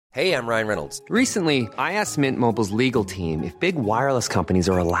Hey, I'm Ryan Reynolds. Recently, I asked Mint Mobile's legal team if big wireless companies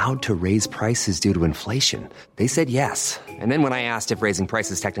are allowed to raise prices due to inflation. They said yes. And then when I asked if raising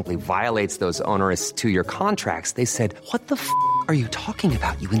prices technically violates those onerous two-year contracts, they said, "What the f*** are you talking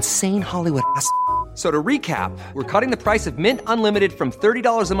about, you insane Hollywood ass?" So to recap, we're cutting the price of Mint Unlimited from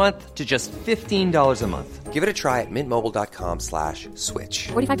 $30 a month to just $15 a month. Give it a try at mintmobile.com/switch.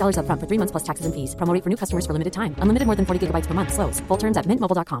 $45 up front for 3 months plus taxes and fees. Promo rate for new customers for limited time. Unlimited more than 40 gigabytes per month. Slows full terms at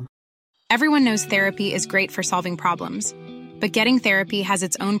mintmobile.com. Everyone knows therapy is great for solving problems, but getting therapy has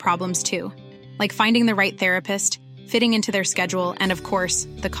its own problems too, like finding the right therapist, fitting into their schedule, and of course,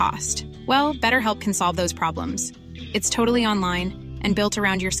 the cost. Well, BetterHelp can solve those problems. It's totally online and built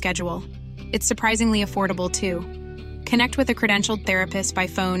around your schedule. It's surprisingly affordable too. Connect with a credentialed therapist by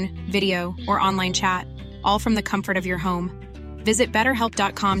phone, video, or online chat, all from the comfort of your home. Visit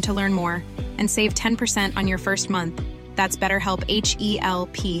BetterHelp.com to learn more and save 10% on your first month. That's BetterHelp,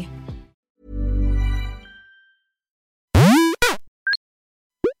 H-E-L-P.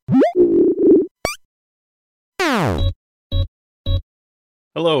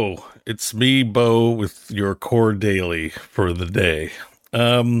 Hello, it's me, Bo, with your core daily for the day.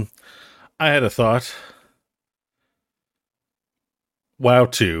 I had a thought. WoW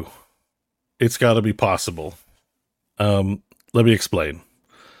 2. It's got to be possible. Let me explain.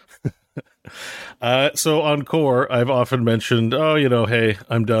 So on core, I've often mentioned, hey,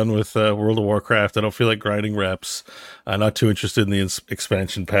 I'm done with World of Warcraft. I don't feel like grinding reps. I'm not too interested in the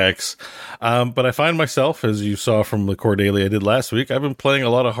expansion packs. But I find myself, as you saw from the core daily I did last week, I've been playing a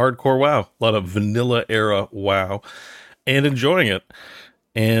lot of hardcore WoW, a lot of vanilla era WoW, and enjoying it.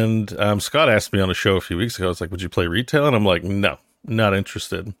 And Scott asked me on a show a few weeks ago, I was like, would you play retail? And I'm like, no, not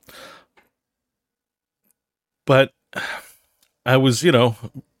interested. But I was,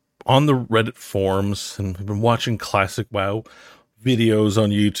 on the Reddit forums, and I've been watching classic WoW videos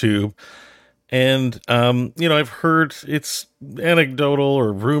on YouTube. And, I've heard it's anecdotal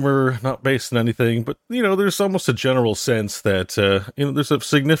or rumor, not based on anything, but, there's almost a general sense that, there's a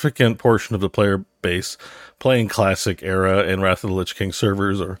significant portion of the player base playing classic era and Wrath of the Lich King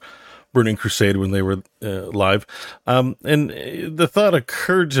servers or Burning Crusade when they were live. And the thought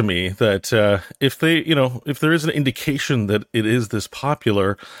occurred to me that if there is an indication that it is this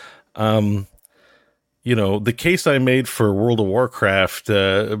popular, the case I made for World of Warcraft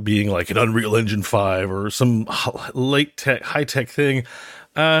being like an Unreal Engine 5 or some high-tech thing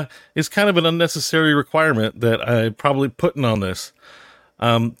is kind of an unnecessary requirement that I'm probably putting on this.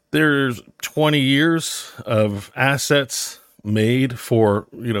 There's 20 years of assets made for,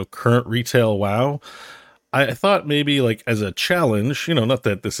 current retail WoW. I thought maybe like as a challenge, not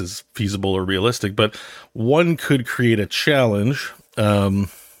that this is feasible or realistic, but one could create a challenge, to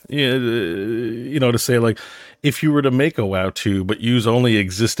say like, if you were to make a WoW 2, but use only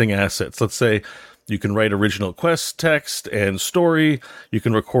existing assets, let's say you can write original quest text and story, you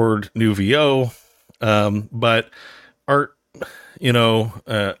can record new VO, but art,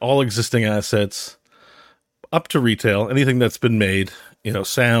 all existing assets up to retail, anything that's been made,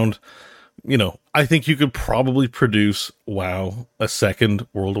 sound, I think you could probably produce WoW, a second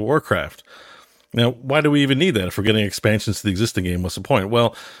World of Warcraft. Now, why do we even need that? If we're getting expansions to the existing game, what's the point?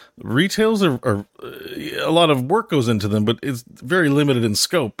 Well, retails are a lot of work goes into them, but it's very limited in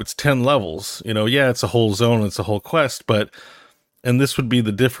scope. It's 10 levels. It's a whole zone, it's a whole quest, and this would be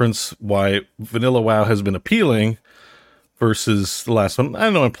the difference why vanilla WoW has been appealing versus the last one. I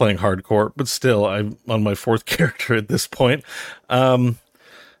know I'm playing hardcore, but still, I'm on my fourth character at this point.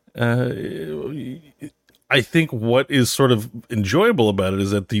 I think what is sort of enjoyable about it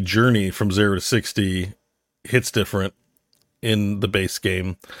is that the journey from 0 to 60 hits different in the base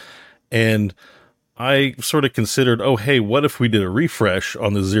game. And I sort of considered, what if we did a refresh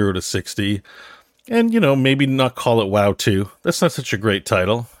on the 0 to 60 and, maybe not call it WoW 2. That's not such a great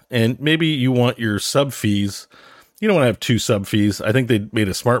title. And maybe you want your sub fees. You don't want to have 2 sub fees. I think they made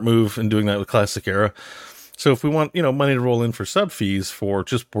a smart move in doing that with Classic Era. So if we want, money to roll in for sub fees for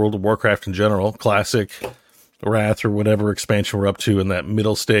just World of Warcraft in general, Classic, Wrath, or whatever expansion we're up to in that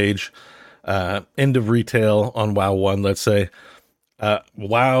middle stage, end of retail on WoW 1, let's say,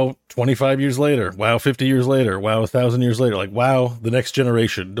 WoW 25 years later, WoW 50 years later, WoW 1,000 years later, like WoW the next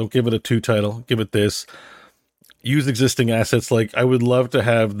generation. Don't give it a 2 title, give it this. Use existing assets. Like, I would love to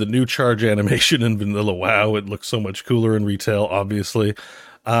have the new charge animation in vanilla WoW. It looks so much cooler in retail, obviously.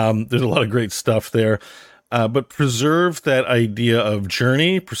 There's a lot of great stuff there. But preserve that idea of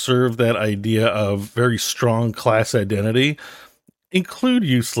journey, preserve that idea of very strong class identity, include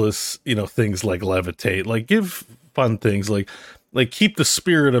useless, things like levitate, like give fun things, like keep the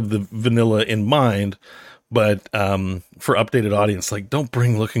spirit of the vanilla in mind, But for updated audience, like, don't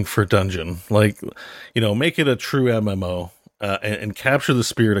bring looking for a dungeon. Like, make it a true MMO and capture the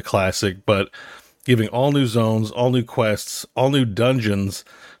spirit of classic, but giving all new zones, all new quests, all new dungeons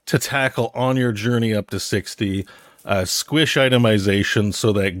to tackle on your journey up to 60. Squish itemization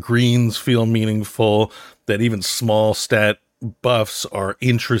so that greens feel meaningful, that even small stat buffs are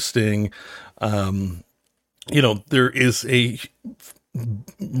interesting. There is a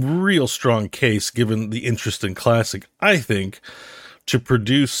real strong case, given the interest in classic, I think, to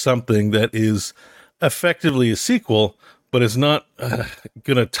produce something that is effectively a sequel, but is not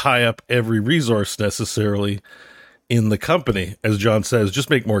going to tie up every resource necessarily in the company. As John says, just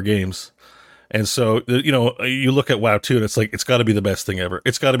make more games. And so, you look at WoW 2 and it's like, it's got to be the best thing ever.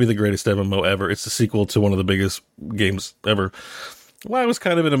 It's got to be the greatest MMO ever. It's the sequel to one of the biggest games ever. WoW was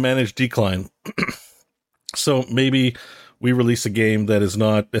kind of in a managed decline. So maybe we release a game that is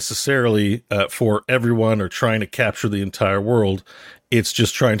not necessarily for everyone or trying to capture the entire world. It's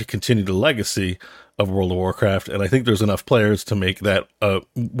just trying to continue the legacy of World of Warcraft. And I think there's enough players to make that a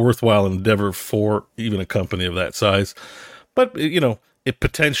worthwhile endeavor for even a company of that size. But, it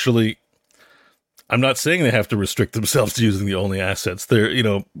potentially... I'm not saying they have to restrict themselves to using the only assets there,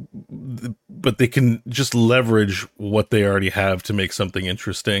 but they can just leverage what they already have to make something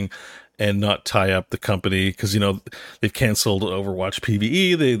interesting and not tie up the company. Because, they've canceled Overwatch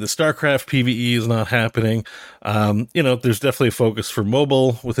PvE. The StarCraft PvE is not happening. There's definitely a focus for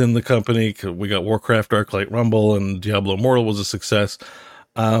mobile within the company. We got Warcraft, Arclight Rumble, and Diablo Immortal was a success.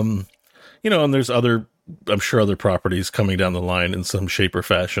 And there's I'm sure other properties coming down the line in some shape or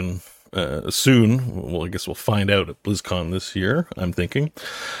fashion. Soon. Well, I guess we'll find out at BlizzCon this year, I'm thinking.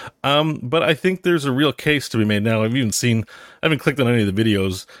 But I think there's a real case to be made now. I haven't clicked on any of the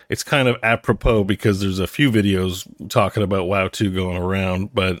videos. It's kind of apropos because there's a few videos talking about WoW 2 going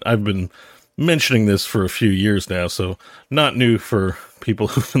around, but I've been mentioning this for a few years now, so not new for people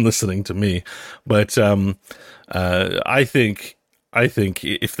who've been listening to me. But I think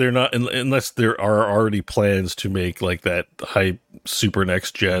if they're not, unless there are already plans to make like that hype super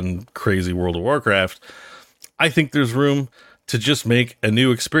next gen crazy World of Warcraft, I think there's room to just make a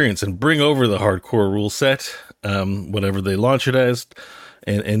new experience and bring over the hardcore rule set, whatever they launch it as,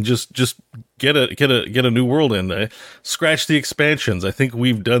 and just get a new world in. Scratch the expansions. I think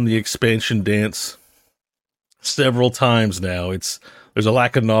we've done the expansion dance several times now. There's a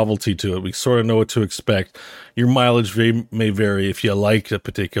lack of novelty to it. We sort of know what to expect. Your mileage may vary if you like a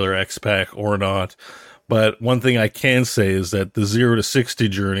particular X-Pack or not. But one thing I can say is that the 0 to 60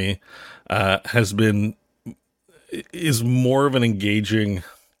 journey is more of an engaging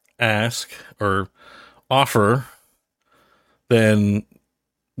ask or offer than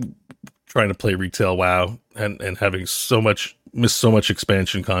trying to play retail WoW and having missed so much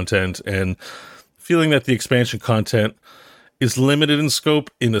expansion content and feeling that the expansion content is limited in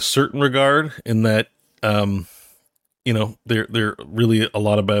scope in a certain regard, in that, they're really a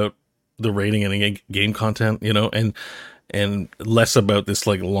lot about the rating and game content, and less about this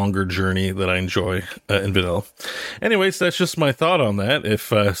like longer journey that I enjoy in vanilla. Anyways, that's just my thought on that.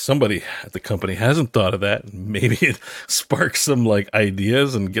 If somebody at the company hasn't thought of that, maybe it sparks some like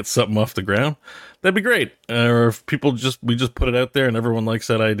ideas and gets something off the ground, that'd be great. Or if we just put it out there and everyone likes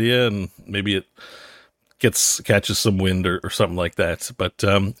that idea, and maybe it catches some wind or something like that. But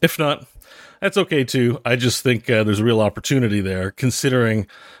if not, that's okay too. I just think there's a real opportunity there, considering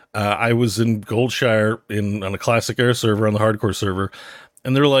I was in Goldshire on a classic air server, on the hardcore server,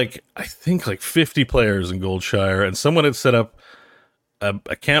 and there were I think 50 players in Goldshire, and someone had set up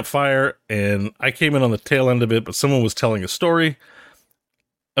a campfire, and I came in on the tail end of it, but someone was telling a story,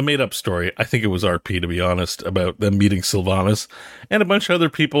 a made-up story. I think it was RP, to be honest, about them meeting Sylvanas, and a bunch of other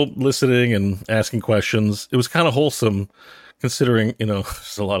people listening and asking questions. It was kind of wholesome, considering,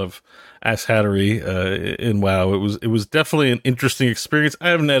 there's a lot of asshattery in WoW. It was definitely an interesting experience. I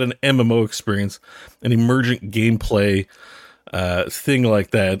haven't had an MMO experience, an emergent gameplay thing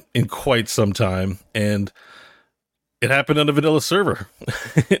like that in quite some time, and it happened on a vanilla server.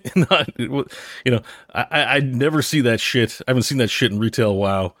 I never see that shit. I haven't seen that shit in retail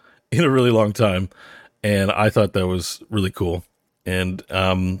WoW in a really long time, and I thought that was really cool. And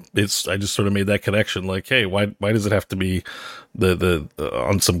I just sort of made that connection, like, hey, why does it have to be the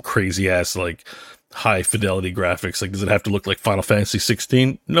on some crazy ass like high fidelity graphics? Like, does it have to look like Final Fantasy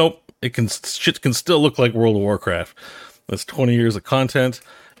 16? Nope. Shit can still look like World of Warcraft. That's 20 years of content,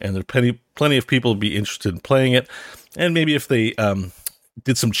 and there are plenty of people be interested in playing it. And maybe if they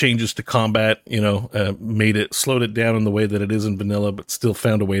did some changes to combat, slowed it down in the way that it is in vanilla, but still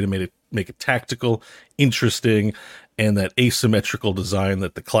found a way to make it tactical, interesting, and that asymmetrical design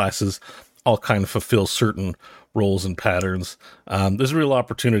that the classes all kind of fulfill certain roles and patterns. There's a real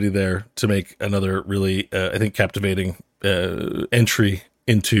opportunity there to make another really, I think, captivating entry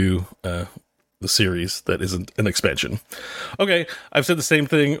into the series that isn't an expansion. Okay, I've said the same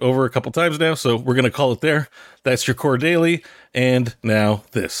thing over a couple times now, so we're going to call it there. That's your Core Daily, and now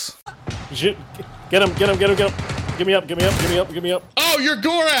this. Get him. Give me up. Oh, you're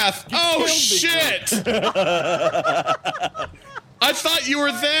Gorath! Oh, shit! I thought you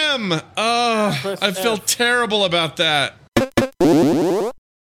were them! Oh, I feel terrible about that.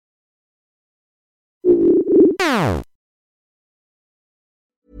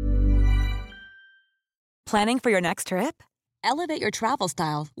 Planning for your next trip? Elevate your travel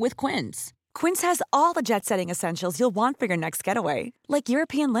style with Quince. Quince has all the jet-setting essentials you'll want for your next getaway, like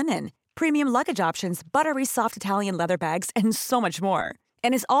European linen, premium luggage options, buttery soft Italian leather bags, and so much more.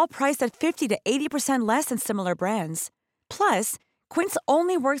 And is all priced at 50 to 80% less than similar brands. Plus, Quince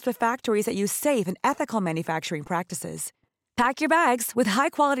only works with factories that use safe and ethical manufacturing practices. Pack your bags with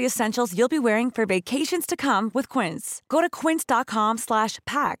high-quality essentials you'll be wearing for vacations to come with Quince. Go to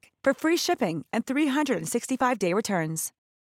quince.com/pack for free shipping and 365-day returns.